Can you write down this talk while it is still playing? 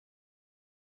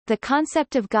The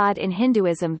concept of God in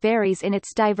Hinduism varies in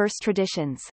its diverse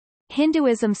traditions.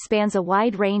 Hinduism spans a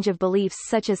wide range of beliefs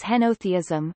such as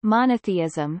henotheism,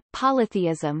 monotheism,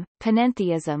 polytheism,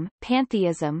 panentheism,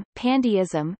 pantheism,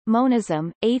 pandeism,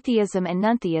 monism, atheism and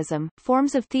non-theism.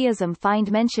 Forms of theism find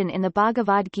mention in the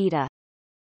Bhagavad Gita.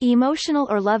 Emotional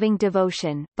or loving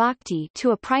devotion, bhakti,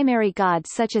 to a primary god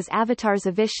such as avatars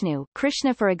of Vishnu,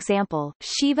 Krishna for example,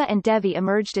 Shiva and Devi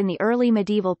emerged in the early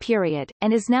medieval period,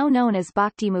 and is now known as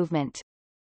Bhakti movement.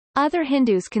 Other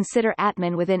Hindus consider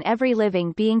Atman within every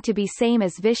living being to be same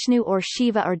as Vishnu or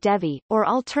Shiva or Devi, or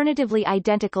alternatively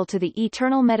identical to the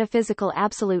eternal metaphysical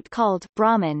absolute called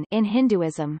Brahman in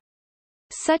Hinduism.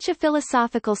 Such a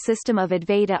philosophical system of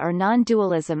Advaita or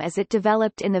non-dualism as it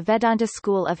developed in the Vedanta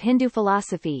school of Hindu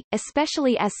philosophy,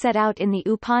 especially as set out in the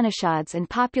Upanishads and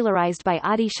popularized by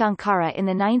Adi Shankara in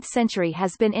the 9th century,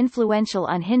 has been influential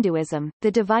on Hinduism.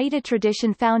 The Dvaita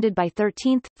tradition founded by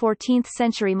 13th, 14th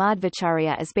century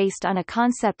Madhvacharya is based on a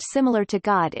concept similar to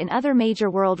God in other major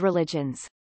world religions.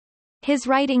 His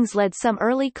writings led some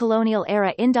early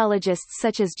colonial-era Indologists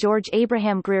such as George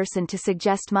Abraham Grierson to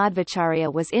suggest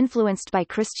Madhvacharya was influenced by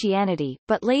Christianity,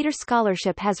 but later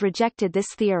scholarship has rejected this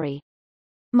theory.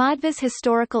 Madhva's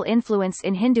historical influence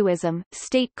in Hinduism,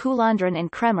 state Kulandran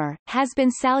and Kremer, has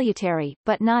been salutary,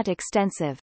 but not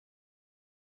extensive.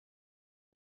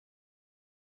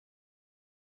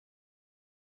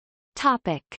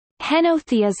 Topic: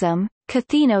 Henotheism,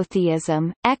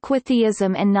 kathenotheism,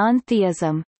 equitheism and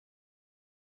non-theism.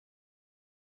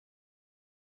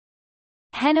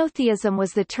 Henotheism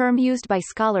was the term used by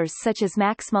scholars such as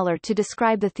Max Muller to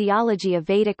describe the theology of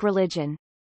Vedic religion.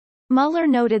 Muller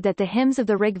noted that the hymns of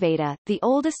the Rigveda, the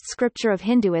oldest scripture of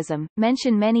Hinduism,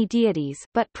 mention many deities,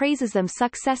 but praises them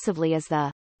successively as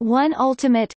the one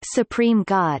ultimate, supreme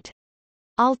God,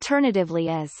 alternatively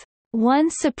as one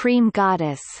supreme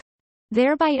goddess,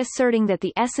 thereby asserting that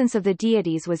the essence of the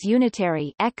deities was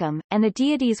unitary ekam, and the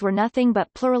deities were nothing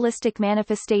but pluralistic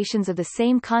manifestations of the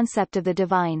same concept of the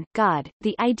divine, God.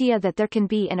 The idea that there can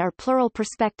be and are plural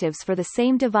perspectives for the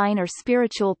same divine or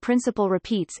spiritual principle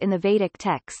repeats in the Vedic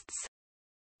texts.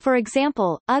 For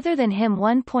example, other than hymn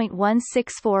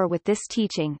 1.164 with this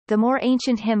teaching, the more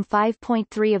ancient hymn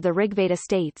 5.3 of the Rigveda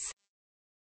states,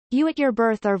 You at your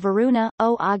birth are Varuna,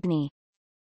 O Agni.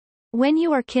 When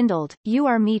you are kindled, you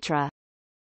are Mitra.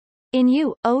 In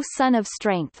you, O Son of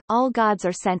Strength, all gods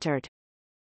are centered.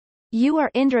 You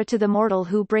are Indra to the mortal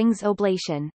who brings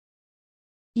oblation.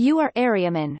 You are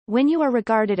Aryaman, when you are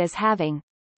regarded as having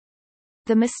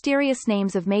the mysterious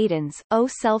names of maidens, O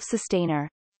self-sustainer.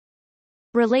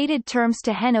 Related terms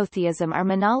to henotheism are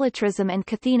monolatrism and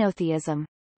kathenotheism.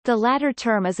 The latter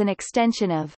term is an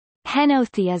extension of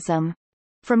henotheism,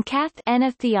 from kath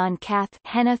enotheon kath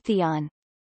henotheon,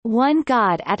 one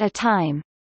God at a time.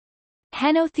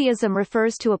 Henotheism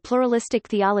refers to a pluralistic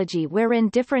theology wherein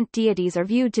different deities are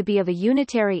viewed to be of a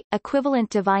unitary, equivalent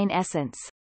divine essence.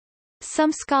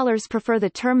 Some scholars prefer the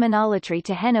term monolatry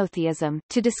to henotheism,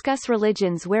 to discuss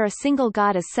religions where a single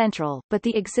god is central, but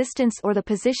the existence or the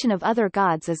position of other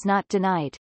gods is not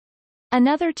denied.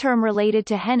 Another term related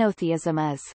to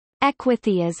henotheism is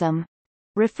equitheism,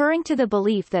 referring to the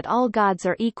belief that all gods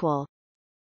are equal.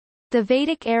 The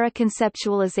Vedic-era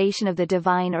conceptualization of the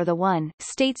divine or the one,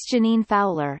 states Janine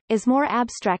Fowler, is more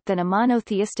abstract than a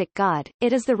monotheistic God,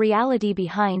 it is the reality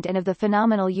behind and of the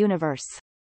phenomenal universe.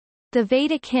 The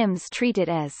Vedic hymns treat it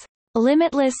as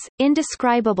limitless,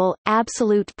 indescribable,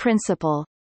 absolute principle.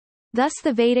 Thus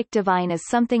the Vedic divine is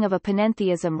something of a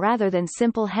panentheism rather than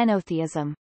simple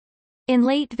henotheism. In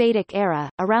late Vedic era,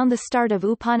 around the start of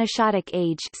Upanishadic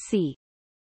age c.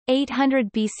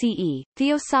 800 BCE,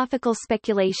 theosophical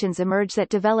speculations emerge that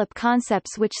develop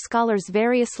concepts which scholars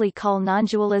variously call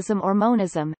non-dualism or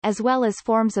monism, as well as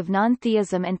forms of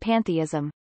non-theism and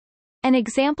pantheism. An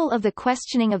example of the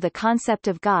questioning of the concept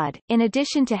of God, in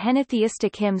addition to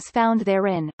henotheistic hymns found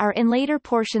therein, are in later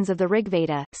portions of the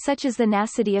Rigveda, such as the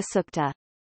Nasadiya Sukta.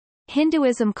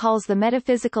 Hinduism calls the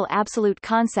metaphysical absolute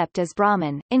concept as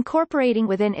Brahman, incorporating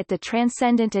within it the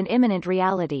transcendent and immanent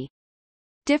reality.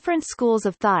 Different schools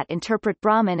of thought interpret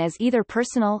Brahman as either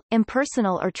personal,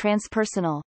 impersonal or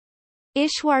transpersonal.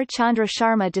 Ishwar Chandra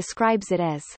Sharma describes it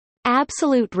as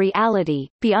absolute reality,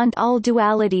 beyond all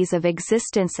dualities of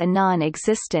existence and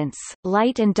non-existence,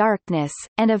 light and darkness,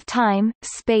 and of time,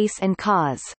 space and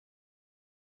cause.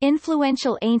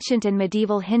 Influential ancient and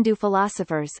medieval Hindu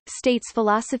philosophers, states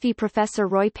philosophy professor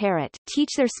Roy Parrott, teach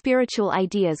their spiritual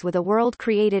ideas with a world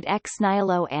created ex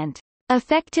nihilo and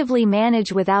effectively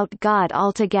manage without God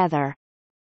altogether.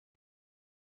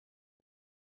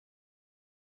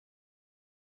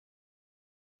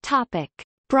 Topic: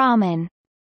 Brahman.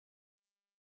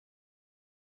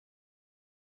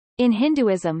 In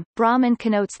Hinduism, Brahman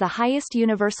connotes the highest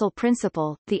universal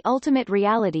principle, the ultimate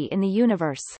reality in the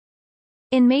universe.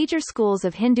 In major schools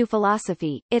of Hindu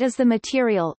philosophy, it is the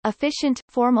material, efficient,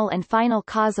 formal and final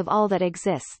cause of all that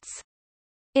exists.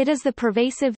 It is the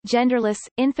pervasive, genderless,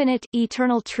 infinite,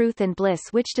 eternal truth and bliss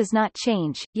which does not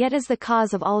change, yet is the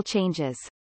cause of all changes.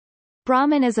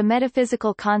 Brahman as a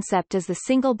metaphysical concept is the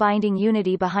single binding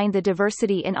unity behind the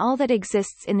diversity in all that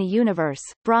exists in the universe.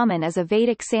 Brahman is a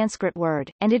Vedic Sanskrit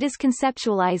word, and it is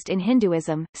conceptualized in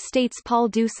Hinduism, states Paul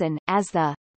Deussen, as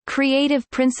the creative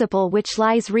principle which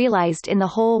lies realized in the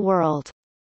whole world.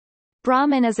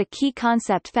 Brahman is a key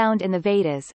concept found in the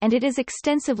Vedas, and it is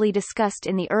extensively discussed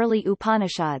in the early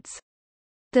Upanishads.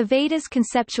 The Vedas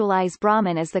conceptualize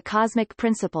Brahman as the cosmic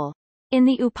principle. In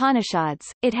the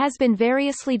Upanishads, it has been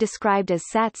variously described as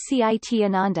Sat Chit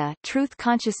Ananda, truth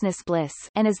consciousness bliss,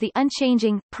 and as the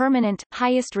unchanging, permanent,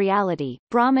 highest reality.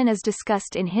 Brahman is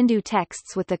discussed in Hindu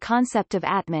texts with the concept of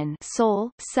Atman,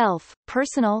 soul, self,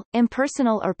 personal,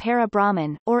 impersonal or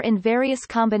para-Brahman, or in various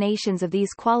combinations of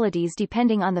these qualities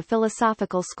depending on the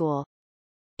philosophical school.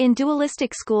 In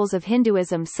dualistic schools of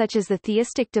Hinduism such as the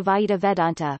theistic Dvaita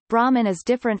Vedanta, Brahman is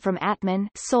different from Atman,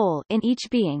 soul, in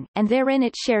each being, and therein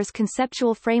it shares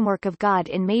conceptual framework of God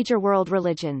in major world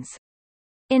religions.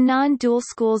 In non-dual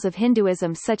schools of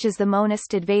Hinduism such as the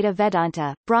monist Advaita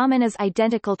Vedanta, Brahman is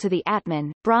identical to the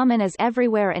Atman. Brahman is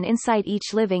everywhere and inside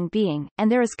each living being,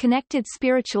 and there is connected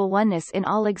spiritual oneness in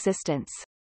all existence.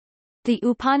 The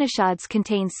Upanishads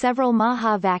contain several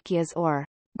Mahavakyas or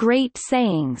great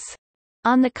sayings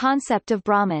on the concept of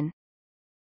Brahman.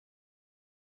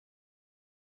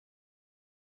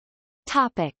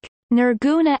 Topic: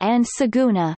 Nirguna and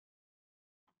Saguna.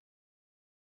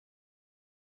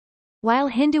 While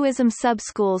Hinduism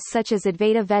sub-schools such as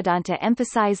Advaita Vedanta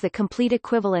emphasize the complete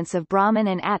equivalence of Brahman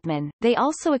and Atman, they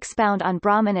also expound on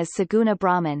Brahman as Saguna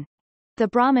Brahman, the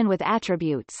Brahman with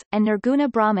attributes, and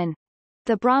Nirguna Brahman,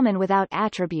 the Brahman without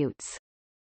attributes.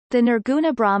 The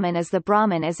Nirguna Brahman is the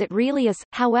Brahman as it really is,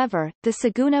 however, the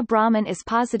Saguna Brahman is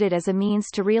posited as a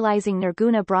means to realizing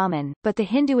Nirguna Brahman, but the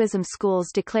Hinduism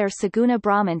schools declare Saguna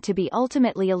Brahman to be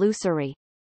ultimately illusory.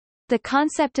 The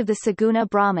concept of the Saguna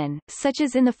Brahman, such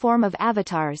as in the form of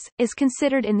avatars, is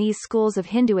considered in these schools of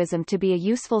Hinduism to be a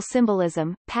useful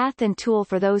symbolism, path and tool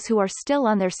for those who are still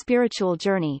on their spiritual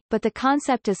journey, but the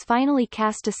concept is finally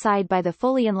cast aside by the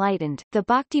fully enlightened. The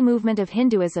Bhakti movement of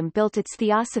Hinduism built its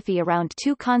theosophy around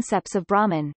two concepts of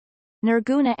Brahman,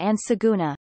 Nirguna and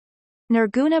Saguna.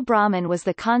 Nirguna Brahman was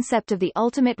the concept of the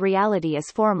ultimate reality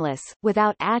as formless,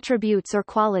 without attributes or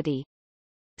quality.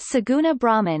 Saguna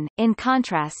Brahman, in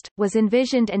contrast, was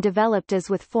envisioned and developed as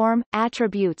with form,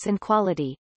 attributes and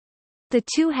quality. The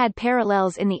two had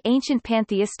parallels in the ancient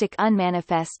pantheistic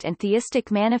unmanifest and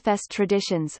theistic manifest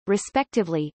traditions,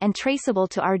 respectively, and traceable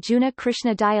to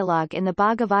Arjuna-Krishna dialogue in the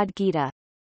Bhagavad Gita.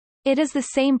 It is the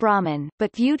same Brahman,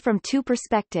 but viewed from two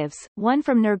perspectives, one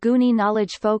from Nirguni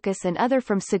knowledge focus and other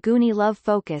from Saguni love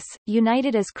focus,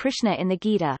 united as Krishna in the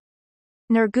Gita.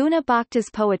 Nirguna Bhakta's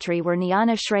poetry were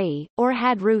jnana shreyi, or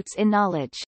had roots in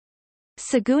knowledge.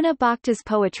 Saguna Bhakta's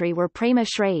poetry were prema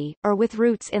shreyi, or with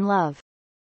roots in love.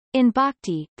 In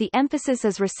bhakti, the emphasis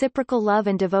is reciprocal love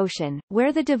and devotion,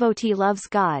 where the devotee loves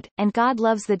God, and God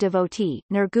loves the devotee.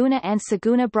 Nirguna and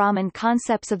Saguna Brahman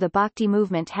concepts of the bhakti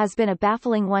movement has been a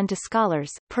baffling one to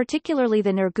scholars, particularly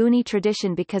the Nirguni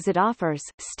tradition because it offers,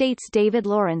 states David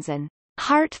Lorenzen,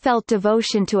 heartfelt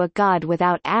devotion to a God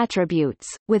without attributes,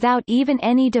 without even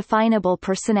any definable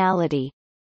personality.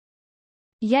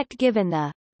 Yet given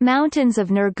the mountains of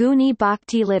Nirguni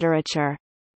Bhakti literature,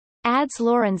 adds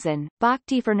Lorenzen,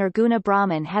 Bhakti for Nirguna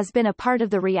Brahman has been a part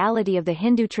of the reality of the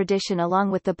Hindu tradition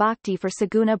along with the Bhakti for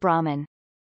Saguna Brahman.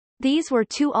 These were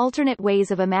two alternate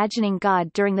ways of imagining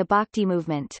God during the Bhakti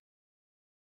movement.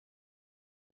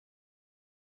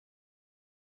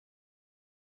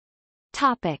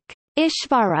 Topic: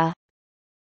 Ishvara.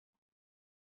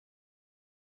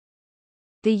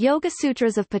 The Yoga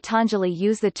Sutras of Patanjali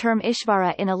use the term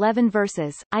Ishvara in 11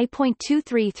 verses,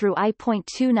 I.23 through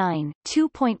I.29,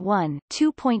 2.1,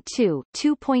 2.2,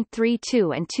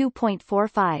 2.32 and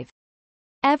 2.45.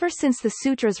 Ever since the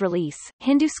sutra's release,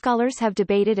 Hindu scholars have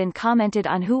debated and commented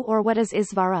on who or what is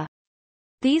Ishvara.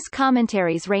 These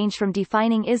commentaries range from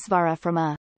defining Ishvara from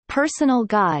a personal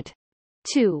God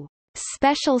to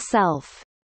special self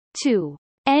to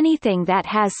anything that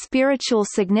has spiritual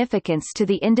significance to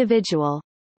the individual.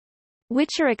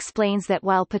 Witcher explains that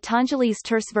while Patanjali's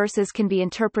terse verses can be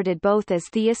interpreted both as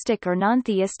theistic or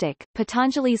non-theistic,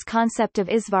 Patanjali's concept of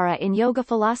Ishvara in yoga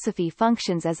philosophy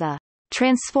functions as a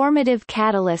transformative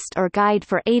catalyst or guide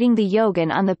for aiding the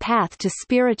yogin on the path to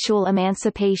spiritual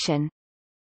emancipation.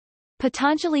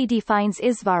 Patanjali defines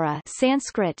Ishvara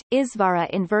Sanskrit, Ishvara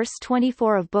in verse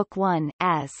 24 of Book 1,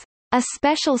 as a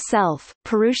special self,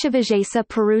 Purushavijesa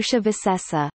Purusha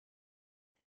Visesa.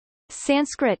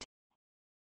 Sanskrit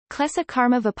Klesa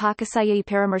Karma Vipakasaya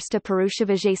Paramursta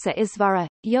Purushavijesa Ishvara,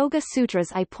 Yoga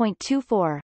Sutras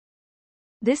I.24.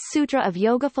 This sutra of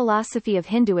yoga philosophy of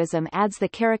Hinduism adds the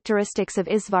characteristics of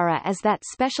Ishvara as that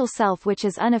special self which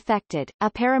is unaffected,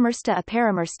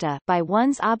 aparamursta by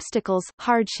one's obstacles,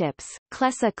 hardships,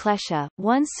 klesha,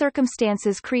 one's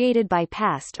circumstances created by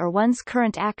past or one's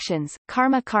current actions,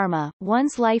 karma,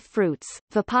 one's life fruits,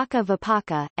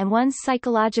 vipaka, and one's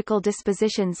psychological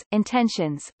dispositions,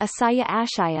 intentions,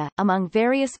 ashaya, among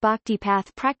various bhakti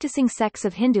path practicing sects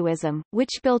of Hinduism,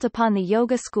 which built upon the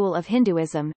yoga school of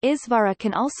Hinduism. Ishvara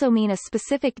can also mean a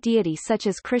specific deity such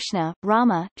as Krishna,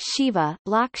 Rama, Shiva,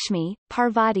 Lakshmi,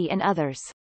 Parvati and others.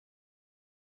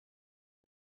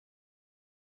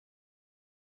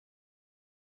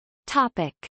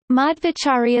 Topic: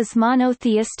 Madhvacharya's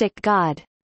monotheistic God.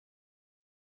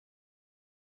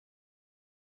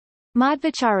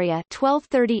 Madhvacharya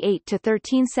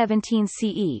 (1238–1317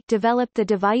 CE) developed the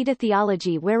Dvaita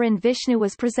theology wherein Vishnu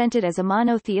was presented as a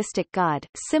monotheistic god,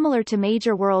 similar to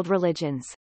major world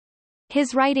religions.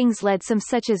 His writings led some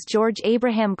such as George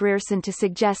Abraham Grierson to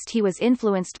suggest he was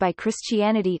influenced by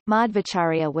Christianity.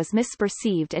 Madhvacharya was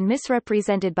misperceived and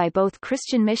misrepresented by both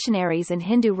Christian missionaries and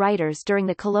Hindu writers during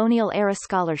the colonial era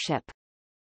scholarship.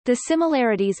 The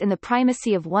similarities in the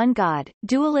primacy of one God,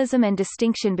 dualism and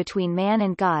distinction between man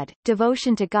and God,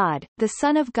 devotion to God, the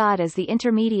Son of God as the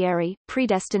intermediary,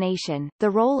 predestination, the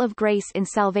role of grace in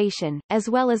salvation, as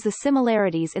well as the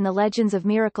similarities in the legends of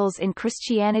miracles in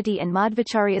Christianity and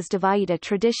Madhvacharya's Dvaita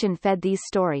tradition fed these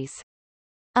stories.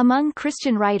 Among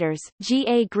Christian writers, G.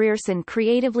 A. Grierson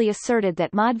creatively asserted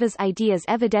that Madhva's ideas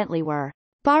evidently were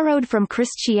borrowed from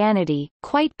Christianity,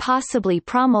 quite possibly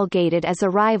promulgated as a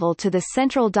rival to the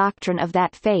central doctrine of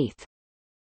that faith.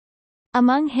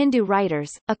 Among Hindu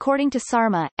writers, according to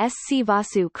Sarma, S. C.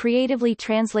 Vasu creatively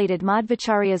translated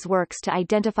Madhvacharya's works to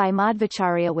identify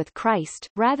Madhvacharya with Christ,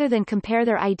 rather than compare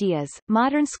their ideas.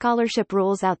 Modern scholarship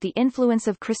rules out the influence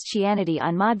of Christianity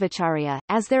on Madhvacharya,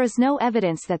 as there is no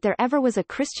evidence that there ever was a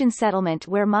Christian settlement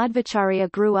where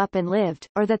Madhvacharya grew up and lived,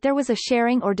 or that there was a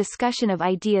sharing or discussion of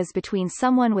ideas between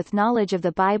someone with knowledge of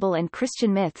the Bible and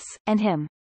Christian myths, and him.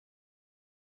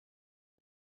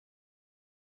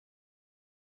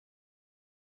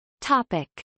 Topic: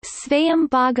 Svayam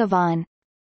Bhagavan.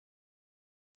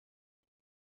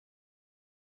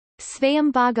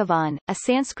 Svayam Bhagavan, a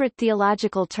Sanskrit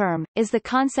theological term, is the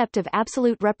concept of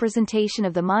absolute representation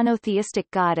of the monotheistic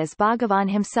God as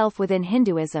Bhagavan himself within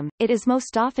Hinduism. It is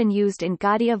most often used in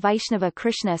Gaudiya Vaishnava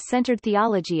Krishna-centered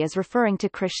theology as referring to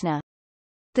Krishna.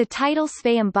 The title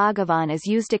Svayam Bhagavan is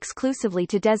used exclusively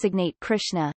to designate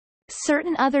Krishna.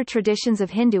 Certain other traditions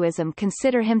of Hinduism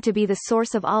consider him to be the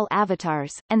source of all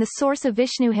avatars, and the source of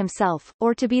Vishnu himself,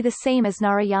 or to be the same as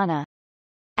Narayana.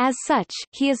 As such,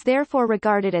 he is therefore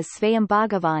regarded as Svayam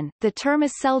Bhagavan. The term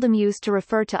is seldom used to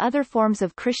refer to other forms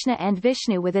of Krishna and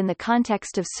Vishnu within the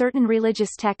context of certain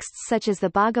religious texts such as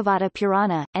the Bhagavata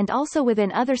Purana, and also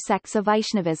within other sects of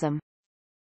Vaishnavism.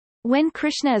 When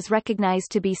Krishna is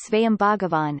recognized to be Svayam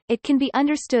Bhagavan, it can be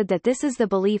understood that this is the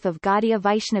belief of Gaudiya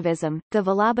Vaishnavism, the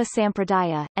Vallabha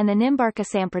Sampradaya, and the Nimbarka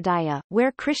Sampradaya,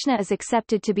 where Krishna is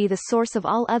accepted to be the source of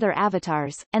all other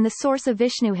avatars, and the source of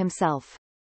Vishnu himself.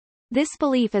 This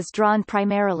belief is drawn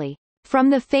primarily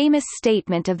from the famous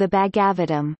statement of the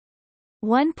Bhagavatam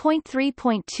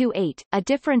 1.3.28, a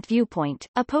different viewpoint,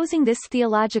 opposing this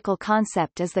theological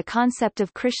concept as the concept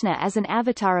of Krishna as an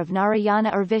avatar of Narayana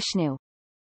or Vishnu.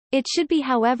 It should be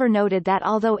however noted that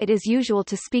although it is usual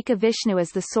to speak of Vishnu as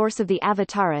the source of the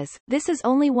avatars, this is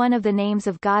only one of the names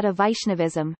of God of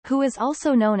Vaishnavism, who is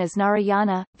also known as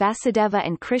Narayana, Vasudeva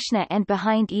and Krishna, and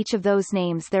behind each of those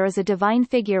names there is a divine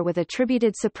figure with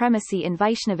attributed supremacy in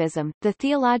Vaishnavism. The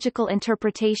theological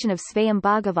interpretation of Svayam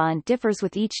Bhagavan differs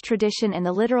with each tradition, and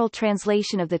the literal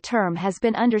translation of the term has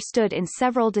been understood in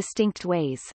several distinct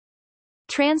ways.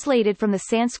 Translated from the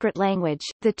Sanskrit language,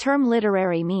 the term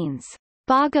literary means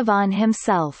Bhagavan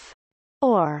himself,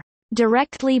 or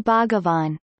directly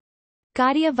Bhagavan.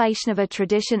 Gaudiya Vaishnava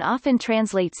tradition often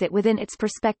translates it within its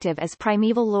perspective as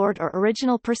primeval Lord or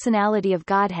original personality of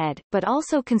Godhead, but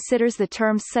also considers the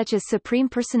terms such as Supreme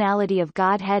Personality of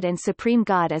Godhead and Supreme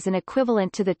God as an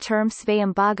equivalent to the term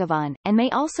Svayam Bhagavan, and may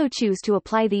also choose to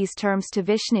apply these terms to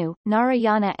Vishnu,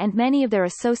 Narayana and many of their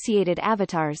associated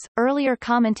avatars. Earlier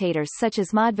commentators such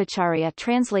as Madhvacharya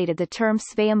translated the term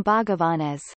Svayam Bhagavan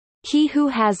as he who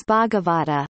has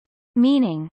Bhagavata,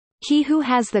 meaning he who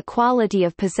has the quality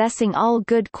of possessing all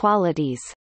good qualities.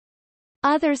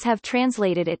 Others have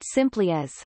translated it simply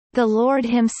as the Lord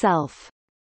himself.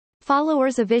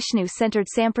 Followers of Vishnu-centered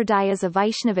sampradayas of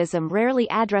Vaishnavism rarely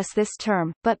address this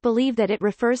term, but believe that it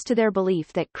refers to their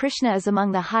belief that Krishna is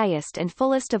among the highest and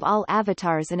fullest of all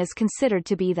avatars and is considered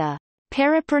to be the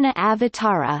Paripurna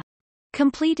Avatara,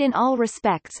 complete in all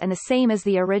respects and the same as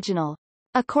the original.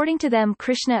 According to them,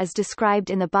 Krishna is described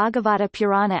in the Bhagavata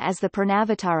Purana as the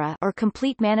Purnavatara or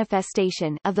complete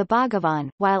manifestation of the Bhagavan,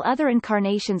 while other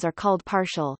incarnations are called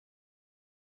partial.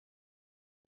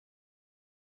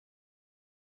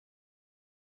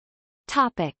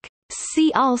 Topic.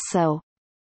 See also: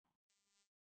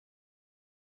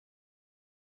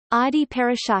 Adi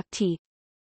Parashakti,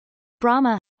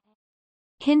 Brahma,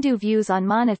 Hindu views on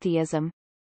monotheism,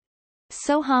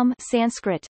 Soham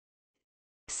Sanskrit,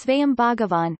 Svayam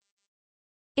Bhagavan,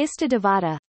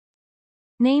 Istadevata,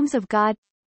 Names of God,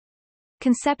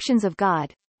 Conceptions of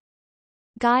God,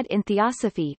 God in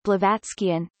Theosophy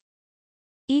Blavatskyan.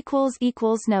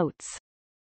 Notes